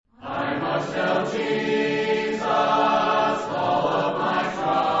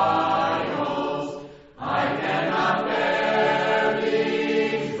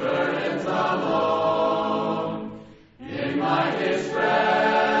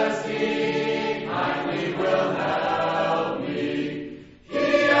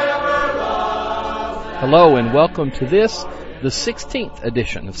Hello and welcome to this, the 16th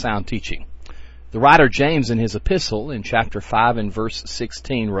edition of Sound Teaching. The writer James in his epistle in chapter 5 and verse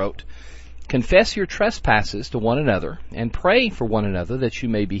 16 wrote, "Confess your trespasses to one another and pray for one another that you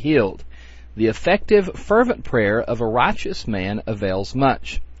may be healed. The effective, fervent prayer of a righteous man avails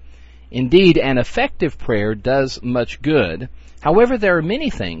much." Indeed, an effective prayer does much good. However, there are many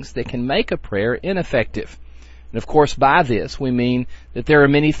things that can make a prayer ineffective. And of course, by this, we mean that there are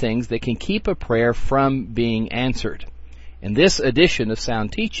many things that can keep a prayer from being answered. In this edition of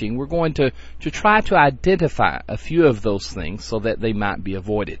Sound Teaching, we're going to try to identify a few of those things so that they might be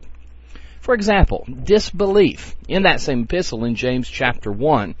avoided. For example, disbelief. In that same epistle in James chapter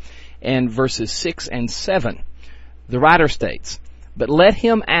 1 and verses 6 and 7, the writer states, "But let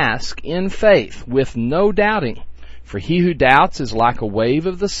him ask in faith with no doubting. For he who doubts is like a wave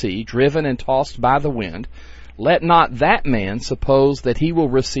of the sea, driven and tossed by the wind. Let not that man suppose that he will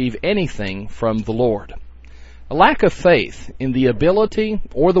receive anything from the Lord." A lack of faith in the ability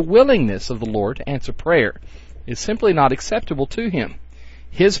or the willingness of the Lord to answer prayer is simply not acceptable to him.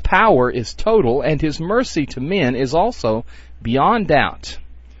 His power is total, and his mercy to men is also beyond doubt.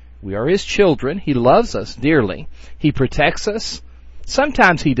 We are his children. He loves us dearly. He protects us.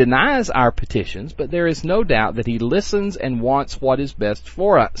 Sometimes he denies our petitions, but there is no doubt that he listens and wants what is best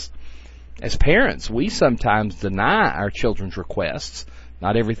for us. As parents, we sometimes deny our children's requests.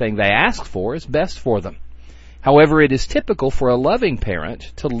 Not everything they ask for is best for them. However, it is typical for a loving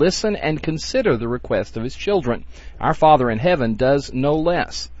parent to listen and consider the request of his children. Our Father in heaven does no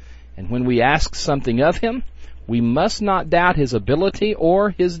less. And when we ask something of him, we must not doubt his ability or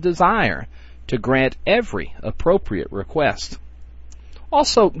his desire to grant every appropriate request.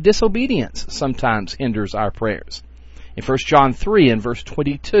 Also, disobedience sometimes hinders our prayers. In 1 John 3 and verse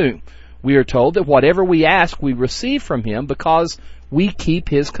 22, we are told that whatever we ask we receive from him because we keep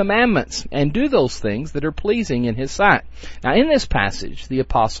his commandments and do those things that are pleasing in his sight. Now, in this passage, the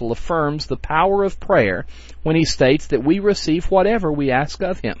apostle affirms the power of prayer when he states that we receive whatever we ask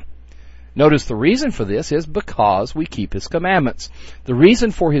of him. Notice the reason for this is because we keep his commandments. The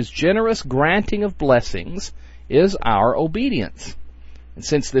reason for his generous granting of blessings is our obedience. And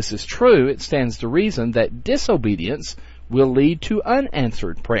since this is true, it stands to reason that disobedience will lead to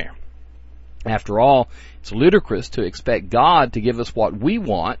unanswered prayer. After all, it's ludicrous to expect God to give us what we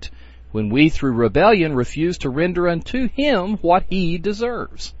want when we, through rebellion, refuse to render unto him what he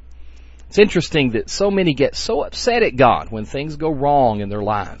deserves. It's interesting that so many get so upset at God when things go wrong in their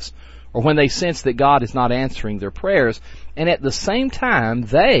lives, or when they sense that God is not answering their prayers, and at the same time,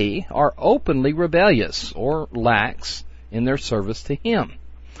 they are openly rebellious or lax in their service to him.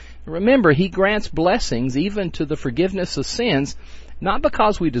 Remember, he grants blessings even to the forgiveness of sins, not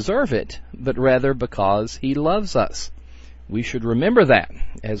because we deserve it, but rather because he loves us. We should remember that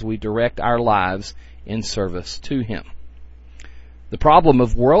as we direct our lives in service to him. The problem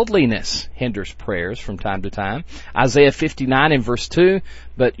of worldliness hinders prayers from time to time. Isaiah 59 and verse 2,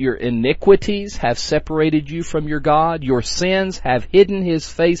 "But your iniquities have separated you from your God. Your sins have hidden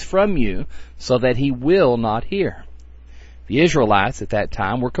his face from you so that he will not hear." The Israelites at that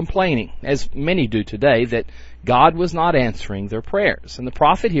time were complaining, as many do today, that God was not answering their prayers. And the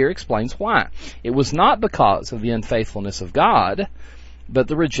prophet here explains why. It was not because of the unfaithfulness of God, but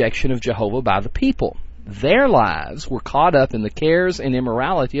the rejection of Jehovah by the people. Their lives were caught up in the cares and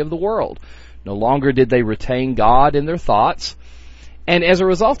immorality of the world. No longer did they retain God in their thoughts, and as a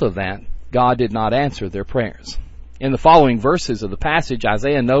result of that, God did not answer their prayers. In the following verses of the passage,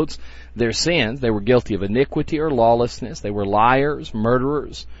 Isaiah notes their sins. They were guilty of iniquity or lawlessness. They were liars,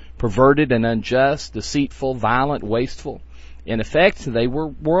 murderers, perverted and unjust, deceitful, violent, wasteful. In effect, they were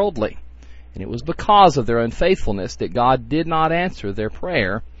worldly. And it was because of their unfaithfulness that God did not answer their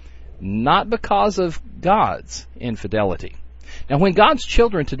prayer, not because of God's infidelity. Now, when God's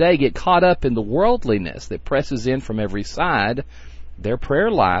children today get caught up in the worldliness that presses in from every side, their prayer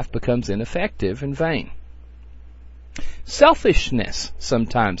life becomes ineffective and vain. Selfishness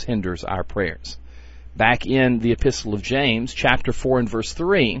sometimes hinders our prayers. Back in the epistle of James, chapter 4 and verse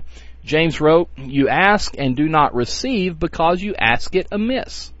 3, James wrote, "You ask and do not receive because you ask it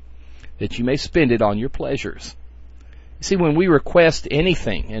amiss, that you may spend it on your pleasures." You see, when we request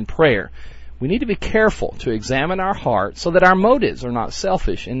anything in prayer, we need to be careful to examine our heart so that our motives are not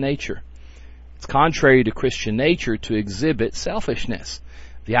selfish in nature. It's contrary to Christian nature to exhibit selfishness.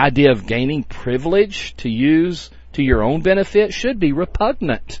 The idea of gaining privilege to use to your own benefit should be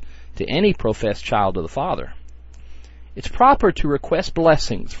repugnant to any professed child of the Father. It's proper to request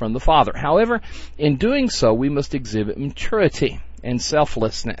blessings from the Father. However, in doing so, we must exhibit maturity and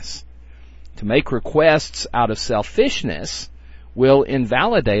selflessness. To make requests out of selfishness will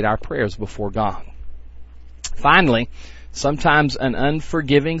invalidate our prayers before God. Finally, sometimes an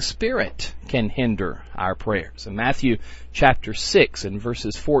unforgiving spirit can hinder our prayers. In Matthew chapter 6 and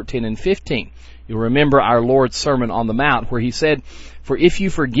verses 14 and 15, you'll remember our Lord's Sermon on the Mount where he said, "For if you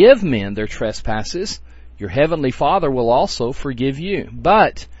forgive men their trespasses, your heavenly Father will also forgive you.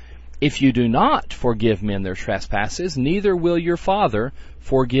 But if you do not forgive men their trespasses, neither will your Father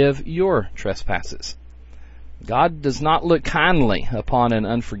forgive your trespasses." God does not look kindly upon an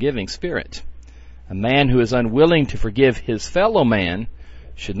unforgiving spirit. A man who is unwilling to forgive his fellow man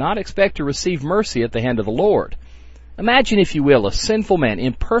should not expect to receive mercy at the hand of the Lord. Imagine, if you will, a sinful man,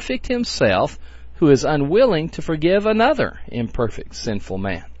 imperfect himself, who is unwilling to forgive another imperfect, sinful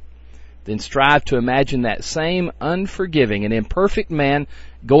man. Then strive to imagine that same unforgiving and imperfect man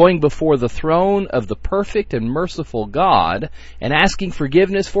going before the throne of the perfect and merciful God and asking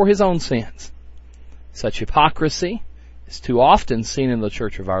forgiveness for his own sins. Such hypocrisy is too often seen in the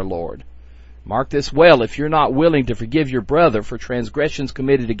church of our Lord. Mark this well: if you're not willing to forgive your brother for transgressions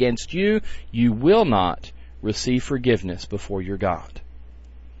committed against you, you will not receive forgiveness before your God.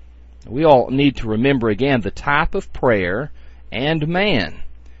 We all need to remember again the type of prayer and man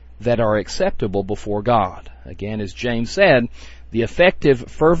that are acceptable before God. Again, as James said, the effective,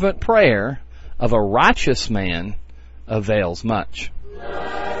 fervent prayer of a righteous man avails much.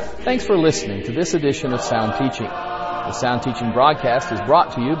 Thanks for listening to this edition of Sound Teaching. The Sound Teaching broadcast is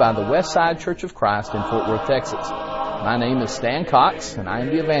brought to you by the Westside Church of Christ in Fort Worth, Texas. My name is Stan Cox, and I am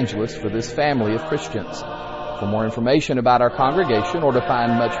the evangelist for this family of Christians. For more information about our congregation or to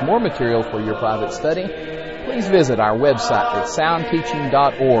find much more material for your private study, please visit our website at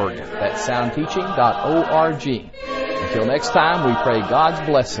soundteaching.org. That's soundteaching.org. Until next time, we pray God's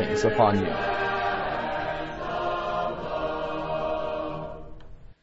blessings upon you.